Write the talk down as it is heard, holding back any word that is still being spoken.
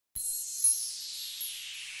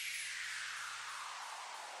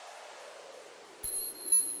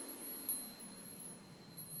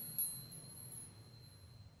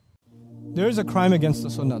There is a crime against the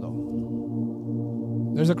sunnah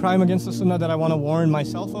though. There's a crime against the sunnah that I want to warn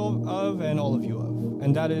myself of and all of you of.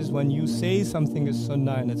 And that is when you say something is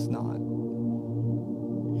sunnah and it's not.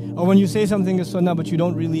 Or when you say something is sunnah but you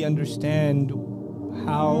don't really understand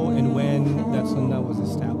how and when that sunnah was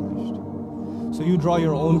established. So you draw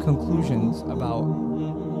your own conclusions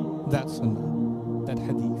about that sunnah, that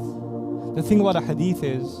hadith. The thing about a hadith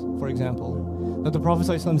is, for example, that the Prophet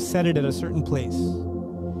ﷺ said it at a certain place.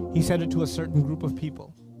 He said it to a certain group of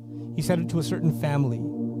people. He said it to a certain family.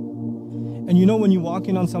 And you know when you walk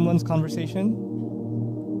in on someone's conversation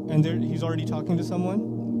and he's already talking to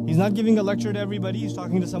someone, he's not giving a lecture to everybody, he's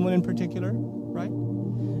talking to someone in particular, right?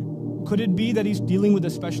 Could it be that he's dealing with a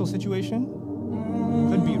special situation?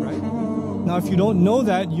 Could be, right? Now if you don't know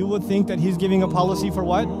that, you would think that he's giving a policy for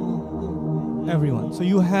what? Everyone. So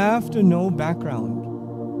you have to know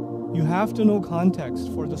background. You have to know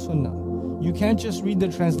context for the sunnah. You can't just read the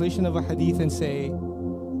translation of a hadith and say,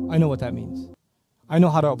 I know what that means. I know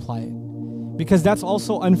how to apply it. Because that's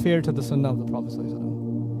also unfair to the sunnah of the Prophet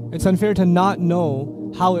ﷺ. It's unfair to not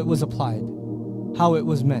know how it was applied, how it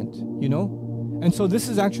was meant, you know? And so this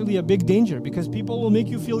is actually a big danger because people will make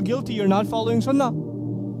you feel guilty you're not following sunnah.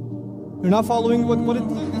 You're not following what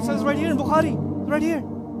it says right here in Bukhari, right here.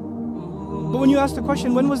 But when you ask the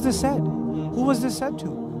question, when was this said? Who was this said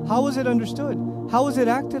to? How was it understood? How was it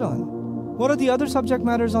acted on? What are the other subject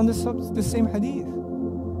matters on this same hadith?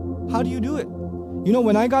 How do you do it? You know,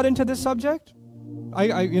 when I got into this subject,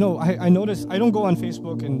 I noticed I don't go on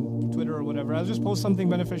Facebook and Twitter or whatever. I'll just post something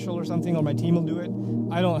beneficial or something, or my team will do it.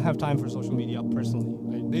 I don't have time for social media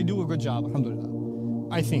personally. They do a good job, alhamdulillah.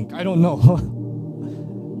 I think. I don't know.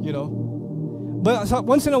 You know. But so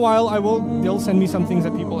once in a while, they'll send me some things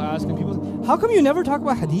that people ask, and people say, how come you never talk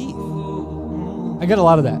about hadith? I get a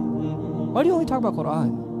lot of that. Why do you only talk about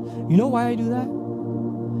Qur'an? You know why I do that?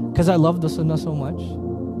 Because I love the sunnah so much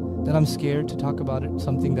that I'm scared to talk about it,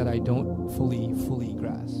 something that I don't fully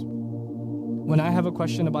grasp. When I have a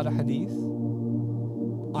question about a hadith,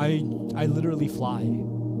 I literally fly.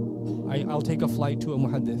 I'll take a flight to a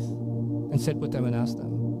muhaddith and sit with them and ask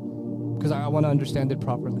them. Because I want to understand it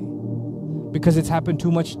properly. Because it's happened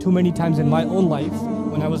too many times in my own life.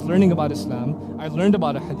 When I was learning about Islam, I learned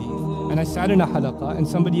about a hadith and I sat in a halaqah and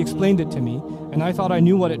somebody explained it to me and I thought I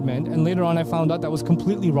knew what it meant, and later on I found out that was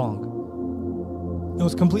completely wrong. It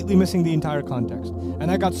was completely missing the entire context. And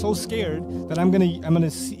I got so scared that I'm gonna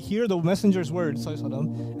hear the messenger's words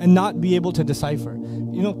and not be able to decipher.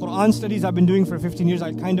 You know, Quran studies I've been doing for 15 years,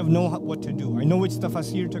 I kind of know what to do. I know which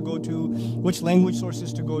tafasir to go to, which language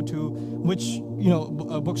sources to go to, which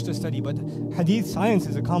books to study. But hadith science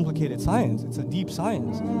is a complicated science. It's a deep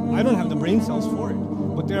science. I don't have the brain cells for it.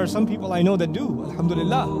 But there are some people I know that do,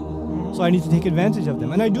 alhamdulillah. So I need to take advantage of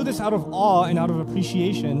them. And I do this out of awe and out of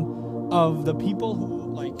appreciation of the people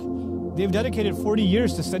who, they've dedicated 40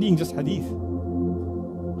 years to studying just hadith.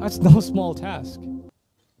 That's no small task.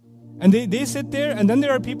 And they sit there, and then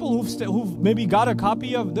there are people who've maybe got a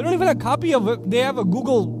copy of, they don't even have a copy of it, they have a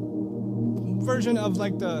Google version of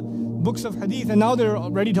the books of hadith, and now they're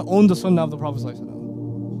ready to own the sunnah of the Prophet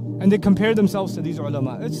ﷺ. And they compare themselves to these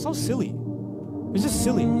ulama. It's so silly. It's just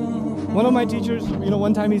silly. One of my teachers,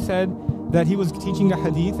 one time he said that he was teaching a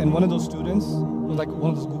hadith, and one of those students, was like one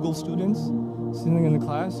of those Google students, sitting in the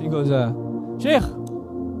class, he goes, Shaykh,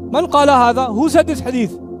 man qala hadha? Who said this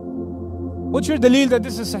hadith? What's your daleel that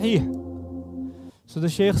this is sahih? So the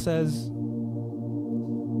Shaykh says,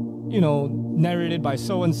 narrated by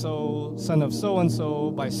so-and-so, son of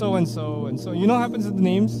so-and-so, by so-and-so, and so. You know what happens with the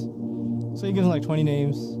names? So he gives him 20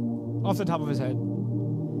 names off the top of his head.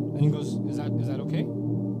 And he goes, is that okay?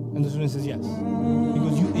 And the student says, yes. He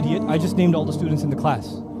goes, you idiot, I just named all the students in the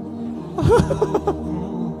class.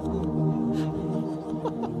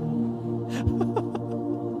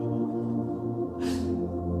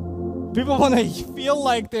 People want to feel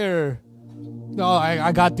like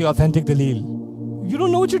I got the authentic daleel. You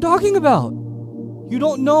don't know what you're talking about. You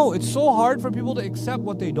don't know. It's so hard for people to accept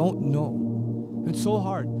what they don't know. It's so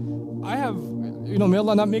hard. I have, may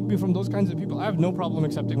Allah not make me from those kinds of people. I have no problem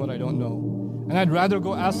accepting what I don't know. And I'd rather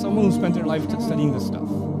go ask someone who spent their life studying this stuff.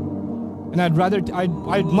 And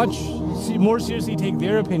I'd much more seriously take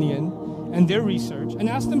their opinion and their research and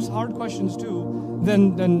ask them hard questions too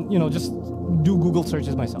than just do Google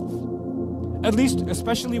searches myself. At least,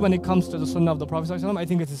 especially when it comes to the sunnah of the Prophet ﷺ, I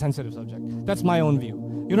think it's a sensitive subject. That's my own view.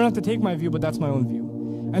 You don't have to take my view, but that's my own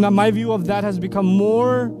view. And my view of that has become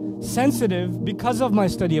more sensitive because of my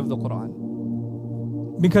study of the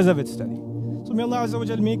Quran. Because of its study. So may Allah Azza wa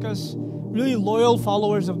Jal make us really loyal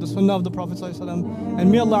followers of the sunnah of the Prophet ﷺ,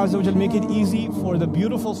 and may Allah Azza wa Jal make it easy for the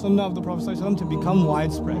beautiful sunnah of the Prophet ﷺ to become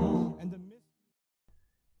widespread. And the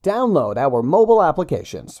Download our mobile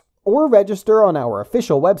applications or register on our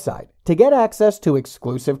official website to get access to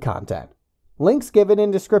exclusive content. Links given in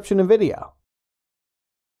description of video.